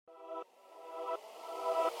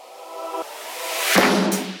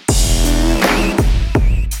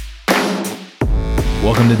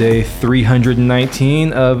Welcome to day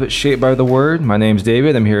 319 of Shaped by the Word. My name's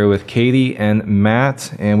David. I'm here with Katie and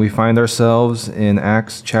Matt, and we find ourselves in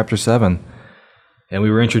Acts chapter 7. And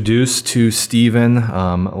we were introduced to Stephen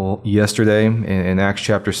yesterday in Acts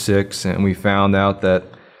chapter 6, and we found out that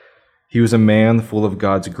he was a man full of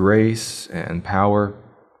God's grace and power.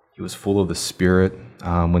 He was full of the Spirit.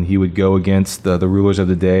 When he would go against the rulers of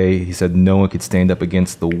the day, he said no one could stand up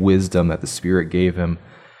against the wisdom that the Spirit gave him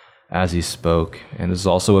as he spoke. And this is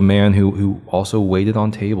also a man who also waited on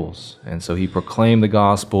tables. And so he proclaimed the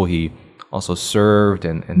gospel. He also served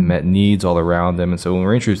and met needs all around him. And so when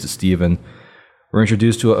we're introduced to Stephen, we're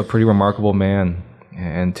introduced to a pretty remarkable man.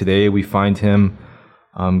 And today we find him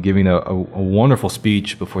giving a wonderful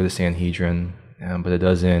speech before the Sanhedrin, but it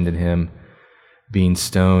does end in him being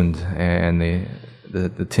stoned. And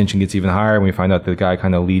the tension gets even higher when we find out the guy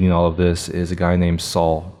kind of leading all of this is a guy named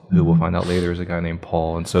Saul, who we'll find out later is a guy named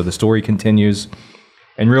Paul. And so the story continues.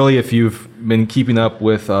 And really, if you've been keeping up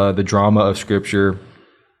with the drama of Scripture,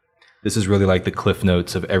 this is really like the cliff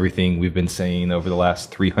notes of everything we've been saying over the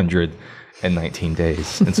last 319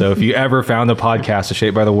 days. And so if you ever found a podcast of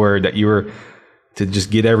Shaped by the Word that you were to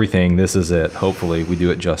just get everything, this is it. Hopefully, we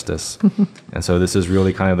do it justice. And so this is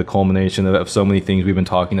really kind of the culmination of so many things we've been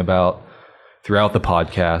talking about throughout the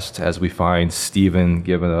podcast as we find Stephen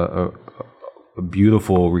given a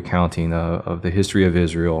beautiful recounting of the history of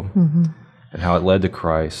Israel and how it led to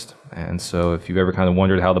Christ. And so if you've ever kind of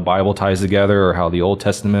wondered how the Bible ties together or how the Old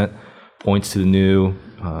Testament points to the New,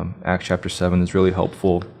 Acts chapter 7 is really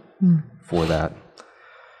helpful for that.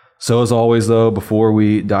 So as always, though, before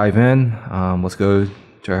we dive in, let's go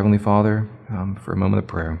to our Heavenly Father for a moment of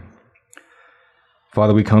prayer.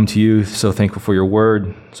 Father, we come to you so thankful for your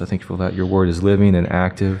word, so thankful that your word is living and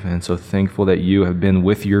active, and so thankful that you have been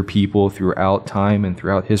with your people throughout time and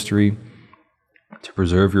throughout history to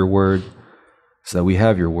preserve your word so that we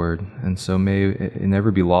have your word. And so may it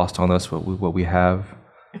never be lost on us what we have,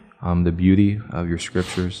 the beauty of your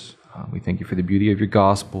scriptures. We thank you for the beauty of your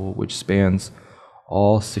gospel, which spans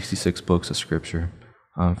all 66 books of scripture.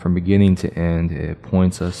 From beginning to end, it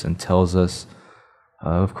points us and tells us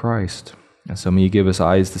of Christ. And so may you give us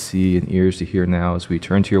eyes to see and ears to hear now as we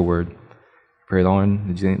turn to your word. Pray it all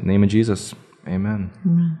in the name of Jesus.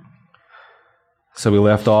 Amen. So we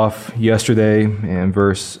left off yesterday in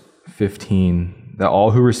verse 15, that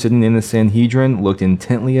all who were sitting in the Sanhedrin looked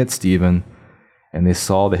intently at Stephen, and they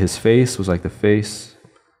saw that his face was like the face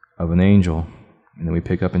of an angel. And then we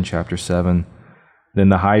pick up in chapter 7. Then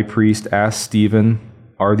the high priest asked Stephen,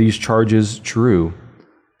 "Are these charges true?"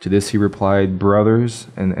 To this he replied, "Brothers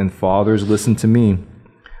and fathers, listen to me.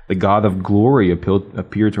 The God of glory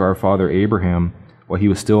appeared to our father Abraham while he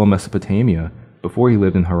was still in Mesopotamia, before he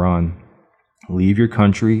lived in Haran. Leave your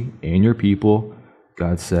country and your people,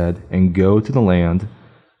 God said, and go to the land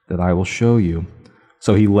that I will show you."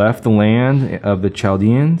 So he left the land of the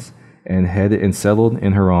Chaldeans and headed and settled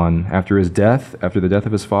in Haran. After the death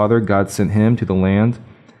of his father, God sent him to the land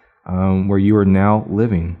where you are now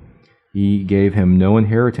living. He gave him no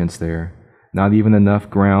inheritance there, not even enough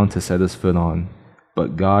ground to set his foot on.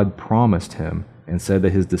 But God promised him and said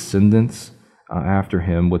that his descendants after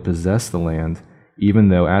him would possess the land, even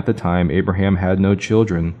though at the time Abraham had no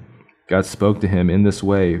children. God spoke to him in this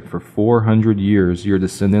way, "For 400 years your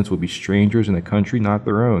descendants will be strangers in a country not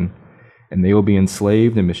their own, and they will be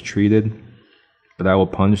enslaved and mistreated, but I will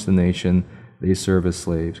punish the nation they serve as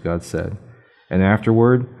slaves," God said. "And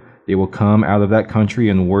afterward, they will come out of that country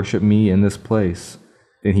and worship me in this place."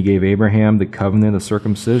 Then he gave Abraham the covenant of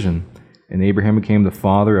circumcision, and Abraham became the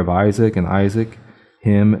father of Isaac, and Isaac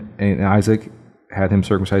had him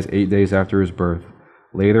circumcised 8 days after his birth.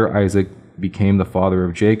 Later, Isaac became the father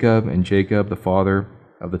of Jacob, and Jacob the father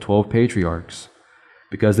of the 12 patriarchs.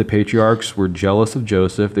 Because the patriarchs were jealous of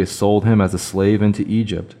Joseph, they sold him as a slave into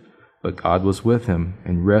Egypt. But God was with him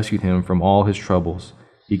and rescued him from all his troubles.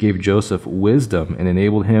 He gave Joseph wisdom and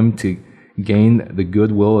enabled him to gain the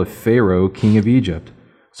goodwill of Pharaoh, king of Egypt.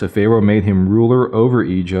 So Pharaoh made him ruler over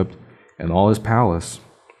Egypt and all his palace.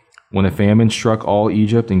 When a famine struck all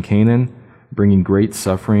Egypt and Canaan, bringing great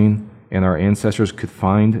suffering, and our ancestors could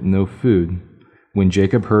find no food. When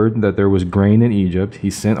Jacob heard that there was grain in Egypt, he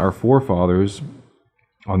sent our forefathers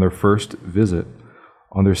on their first visit.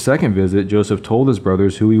 On their second visit, Joseph told his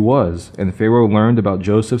brothers who he was, and Pharaoh learned about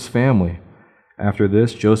Joseph's family. After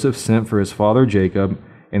this, Joseph sent for his father Jacob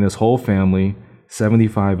and his whole family,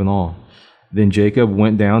 75 in all. Then Jacob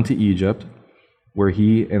went down to Egypt, where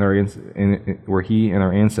he and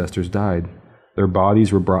our ancestors died. Their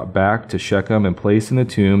bodies were brought back to Shechem and placed in the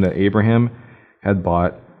tomb that Abraham had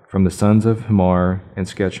bought from the sons of Hamor and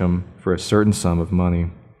Shechem for a certain sum of money.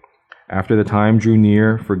 After the time drew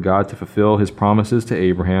near for God to fulfill his promises to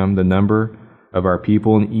Abraham, the number of our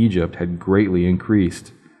people in Egypt had greatly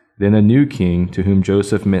increased. Then a new king, to whom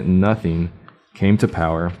Joseph meant nothing, came to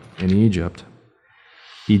power in Egypt.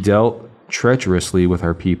 He dealt treacherously with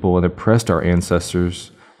our people and oppressed our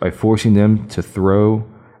ancestors by forcing them to throw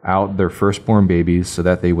out their firstborn babies so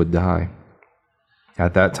that they would die.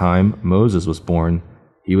 At that time, Moses was born.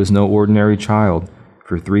 He was no ordinary child.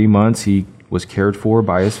 For 3 months he was cared for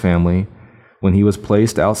by his family. When he was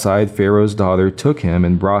placed outside, Pharaoh's daughter took him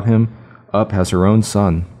and brought him up as her own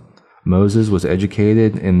son. Moses was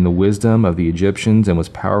educated in the wisdom of the Egyptians and was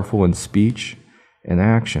powerful in speech and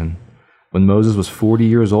action. When Moses was 40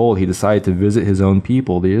 years old, he decided to visit his own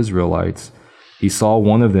people, the Israelites. He saw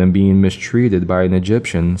one of them being mistreated by an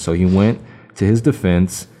Egyptian, so he went to his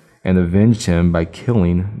defense and avenged him by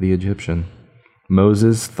killing the Egyptian.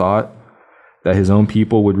 Moses thought that his own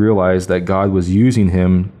people would realize that God was using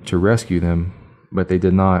him to rescue them, but they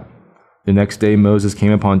did not. The next day, Moses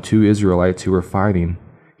came upon 2 Israelites who were fighting.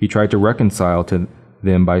 He tried to reconcile to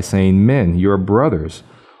them by saying, "Men, you are brothers.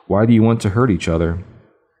 Why do you want to hurt each other?"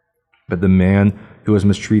 But the man who was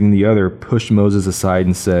mistreating the other pushed Moses aside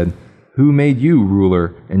and said, "Who made you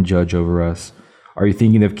ruler and judge over us? Are you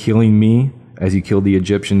thinking of killing me as you killed the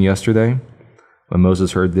Egyptian yesterday?" When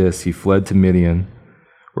Moses heard this, he fled to Midian,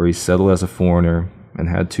 where he settled as a foreigner and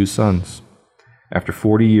had 2 sons. After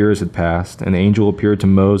 40 years had passed, an angel appeared to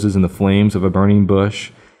Moses in the flames of a burning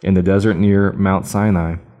bush in the desert near Mount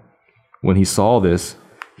Sinai. When he saw this,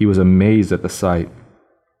 he was amazed at the sight.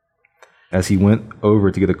 As he went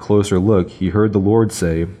over to get a closer look, he heard the Lord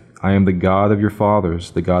say, "I am the God of your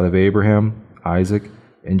fathers, the God of Abraham, Isaac,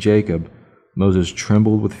 and Jacob." Moses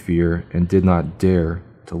trembled with fear and did not dare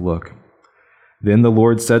to look. Then the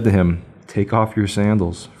Lord said to him, "Take off your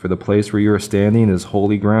sandals, for the place where you are standing is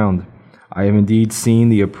holy ground. I have indeed seen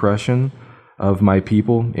the oppression of my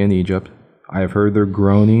people in Egypt. I have heard their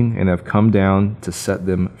groaning and have come down to set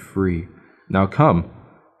them free. Now come,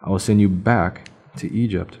 I will send you back to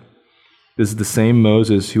Egypt." This is the same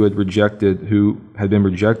Moses who had been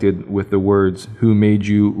rejected with the words, "Who made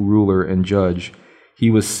you ruler and judge?" He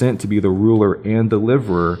was sent to be the ruler and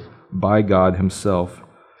deliverer by God himself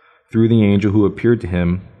through the angel who appeared to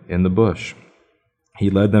him in the bush. He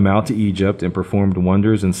led them out to Egypt and performed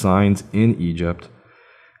wonders and signs in Egypt,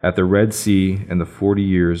 at the Red Sea, and the 40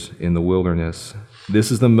 years in the wilderness.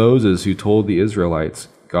 This is the Moses who told the Israelites,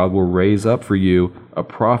 "God will raise up for you a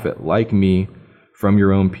prophet like me from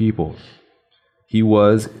your own people." He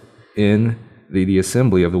was in the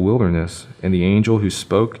assembly of the wilderness, and the angel who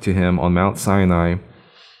spoke to him on Mount Sinai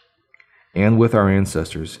and with our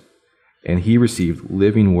ancestors, and he received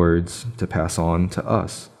living words to pass on to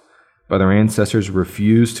us. But our ancestors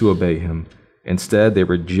refused to obey him. Instead, they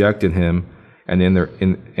rejected him, and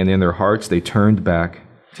in their hearts they turned back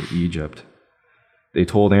to Egypt. They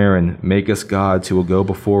told Aaron, "Make us gods who will go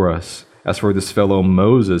before us. As for this fellow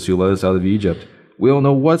Moses who led us out of Egypt, we don't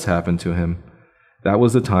know what's happened to him." That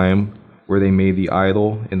was the time where they made the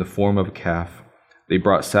idol in the form of a calf. They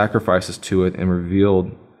brought sacrifices to it and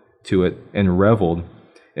reveled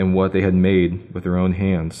in what they had made with their own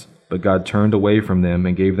hands. But God turned away from them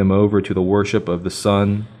and gave them over to the worship of the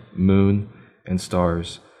sun, moon, and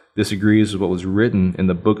stars. This agrees with what was written in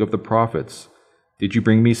the book of the prophets. "Did you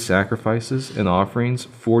bring me sacrifices and offerings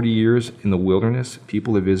 40 years in the wilderness,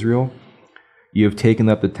 people of Israel? You have taken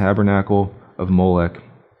up the tabernacle of Molech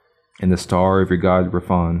and the star of your god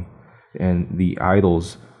Rephan, and the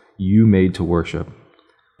idols you made to worship.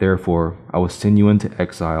 Therefore, I will send you into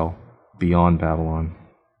exile beyond Babylon."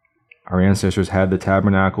 Our ancestors had the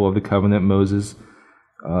tabernacle of the covenant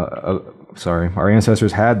Our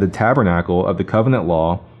ancestors had the tabernacle of the covenant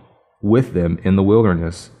law with them in the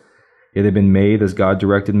wilderness. It had been made as God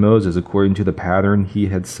directed Moses according to the pattern he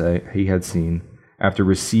had seen. After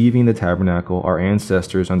receiving the tabernacle, our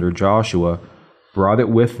ancestors under Joshua brought it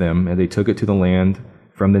with them, and they took it to the land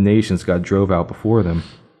from the nations God drove out before them.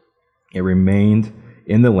 It remained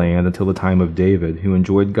in the land until the time of David, who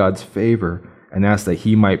enjoyed God's favor and asked that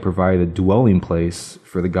he might provide a dwelling place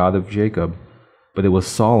for the God of Jacob. But it was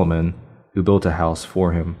Solomon who built a house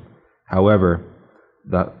for him. However,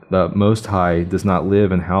 the Most High does not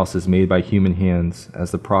live in houses made by human hands.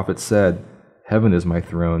 As the prophet said, "Heaven is my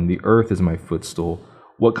throne, the earth is my footstool.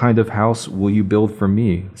 What kind of house will you build for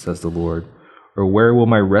me, says the Lord? Or where will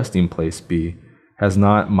my resting place be? Has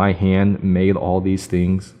not my hand made all these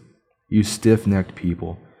things? You stiff-necked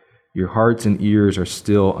people, your hearts and ears are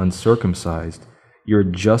still uncircumcised. You're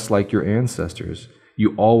just like your ancestors.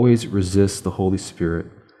 You always resist the Holy Spirit.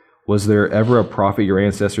 Was there ever a prophet your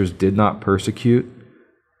ancestors did not persecute?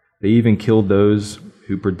 They even killed those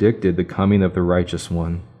who predicted the coming of the righteous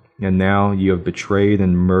one. And now you have betrayed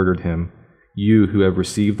and murdered him, you who have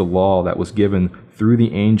received the law that was given through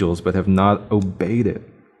the angels but have not obeyed it."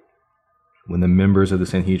 When the members of the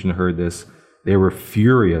Sanhedrin heard this, they were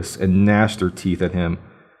furious and gnashed their teeth at him.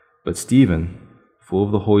 But Stephen, full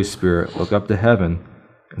of the Holy Spirit, looked up to heaven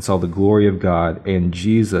and saw the glory of God and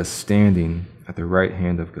Jesus standing at the right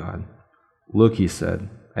hand of God. "Look," he said,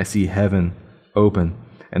 "I see heaven open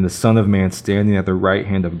and the Son of Man standing at the right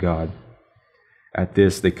hand of God." At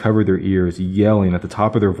this, they covered their ears, yelling at the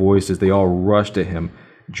top of their voices. They all rushed at him,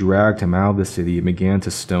 dragged him out of the city, and began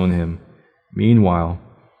to stone him. Meanwhile,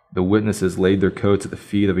 the witnesses laid their coats at the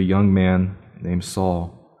feet of a young man named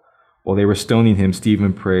Saul. While they were stoning him,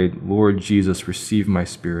 Stephen prayed, "Lord Jesus, receive my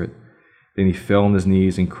spirit." Then he fell on his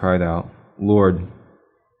knees and cried out, "Lord,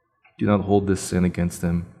 do not hold this sin against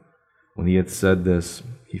them." When he had said this,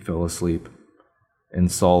 he fell asleep,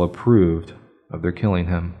 and Saul approved of their killing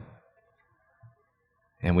him.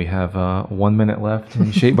 And we have 1 minute left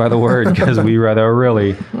in Shaped by the Word, because we read a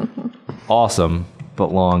really awesome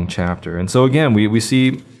but long chapter. And so again, we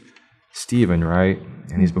see Stephen, right?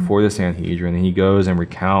 And he's before the Sanhedrin, and he goes and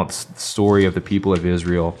recounts the story of the people of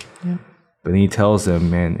Israel. Yeah. But then he tells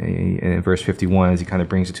them, man, in verse 51, as he kind of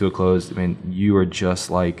brings it to a close, man, you are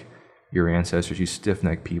just like your ancestors, you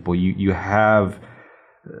stiff-necked people. You have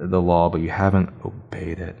the law, but you haven't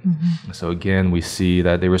obeyed it. Mm-hmm. So again, we see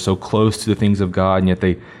that they were so close to the things of God, and yet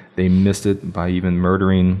they missed it by even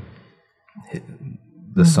murdering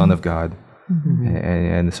the Son of God. Mm-hmm.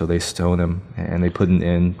 And so they stone him, and they put an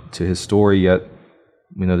end to his story, yet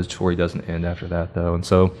we know the story doesn't end after that, though. And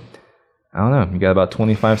so, I don't know, you got about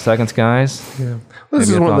 25 seconds, guys? Yeah. Well, this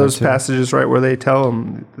is one of those passages, right, where they tell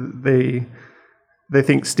them they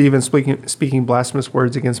think Stephen speaking blasphemous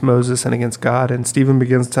words against Moses and against God, and Stephen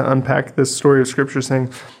begins to unpack this story of Scripture, saying,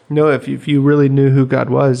 no, if you really knew who God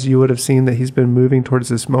was, you would have seen that he's been moving towards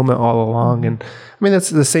this moment all along. And I mean, that's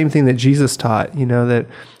the same thing that Jesus taught, that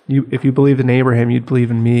if you believed in Abraham, you'd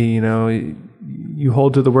believe in me, you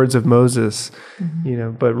hold to the words of Moses,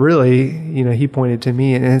 but really, he pointed to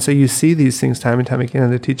me. And so you see these things time and time again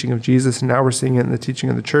in the teaching of Jesus, and now we're seeing it in the teaching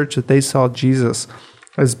of the church, that they saw Jesus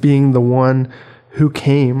as being the one who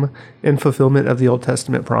came in fulfillment of the Old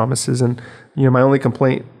Testament promises. And, my only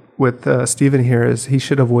complaint with Stephen here is he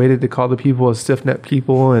should have waited to call the people a stiff-necked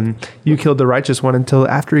people, and you killed the righteous one until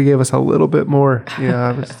after he gave us a little bit more,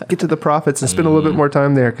 get to the prophets and spend a little bit more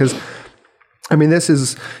time there. Because, I mean, this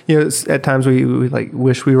is, at times we like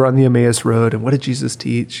wish we were on the Emmaus Road, and what did Jesus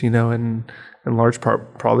teach, and in large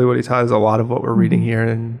part, probably what he taught is a lot of what we're reading here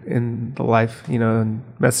in the life, and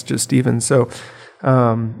message of Stephen. So,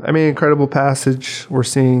 incredible passage. We're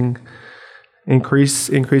seeing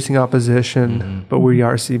increasing opposition, but we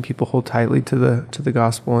are seeing people hold tightly to the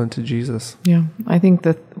gospel and to Jesus. Yeah, I think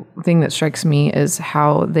the thing that strikes me is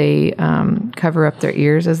how they cover up their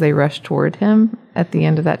ears as they rush toward him at the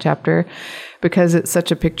end of that chapter, because it's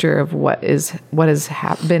such a picture of what has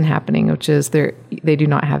been happening, which is they do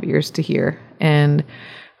not have ears to hear, and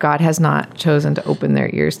God has not chosen to open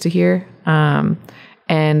their ears to hear.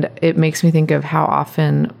 And it makes me think of how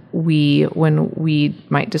often when we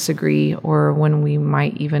might disagree, or when we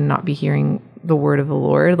might even not be hearing the word of the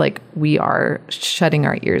Lord, like we are shutting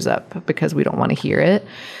our ears up because we don't want to hear it.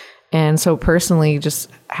 And so personally,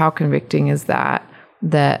 just how convicting is that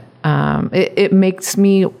it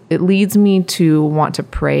leads me to want to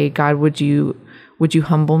pray, God, would you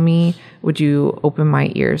humble me? Would you open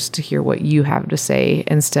my ears to hear what you have to say,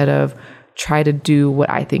 instead of try to do what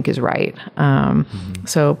I think is right.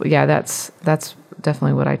 So yeah, that's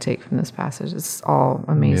definitely what I take from this passage. It's all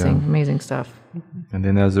amazing stuff. And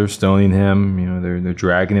then as they're stoning him, they're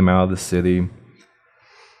dragging him out of the city.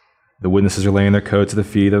 The witnesses are laying their coats at the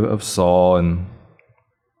feet of Saul, and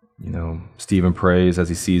Stephen prays as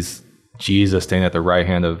he sees Jesus standing at the right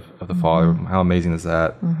hand of the Father. How amazing is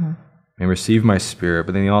that? And receive my spirit.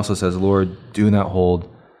 But then he also says, Lord, do not hold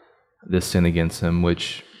this sin against him,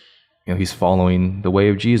 which he's following the way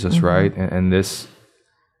of Jesus, right? And this,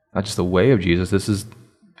 not just the way of Jesus, this is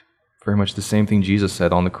very much the same thing Jesus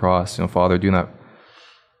said on the cross. Father, do not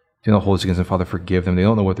hold this against them. Father, forgive them. They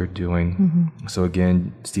don't know what they're doing. So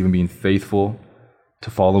again, Stephen being faithful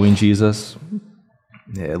to following Jesus,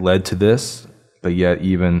 it led to this. But yet,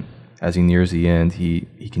 even as he nears the end,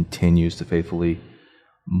 he continues to faithfully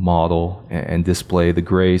model and display the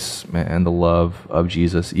grace and the love of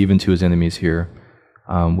Jesus, even to his enemies here.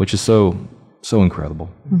 Which is so incredible.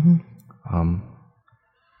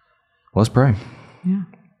 Let's pray. Yeah.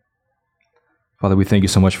 Father, we thank you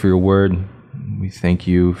so much for your word. We thank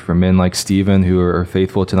you for men like Stephen, who are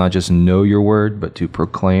faithful to not just know your word, but to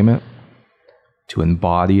proclaim it, to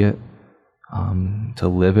embody it, to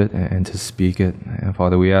live it, and to speak it. And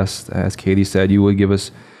Father, we ask, as Katie said, you would give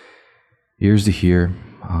us ears to hear,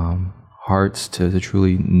 hearts to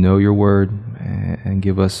truly know your word, and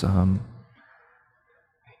give us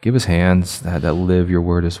hands that live your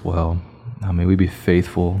word as well. May we be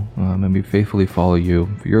faithful, and we faithfully follow you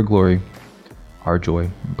for your glory, our joy.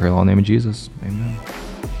 We pray in the name of Jesus. Amen.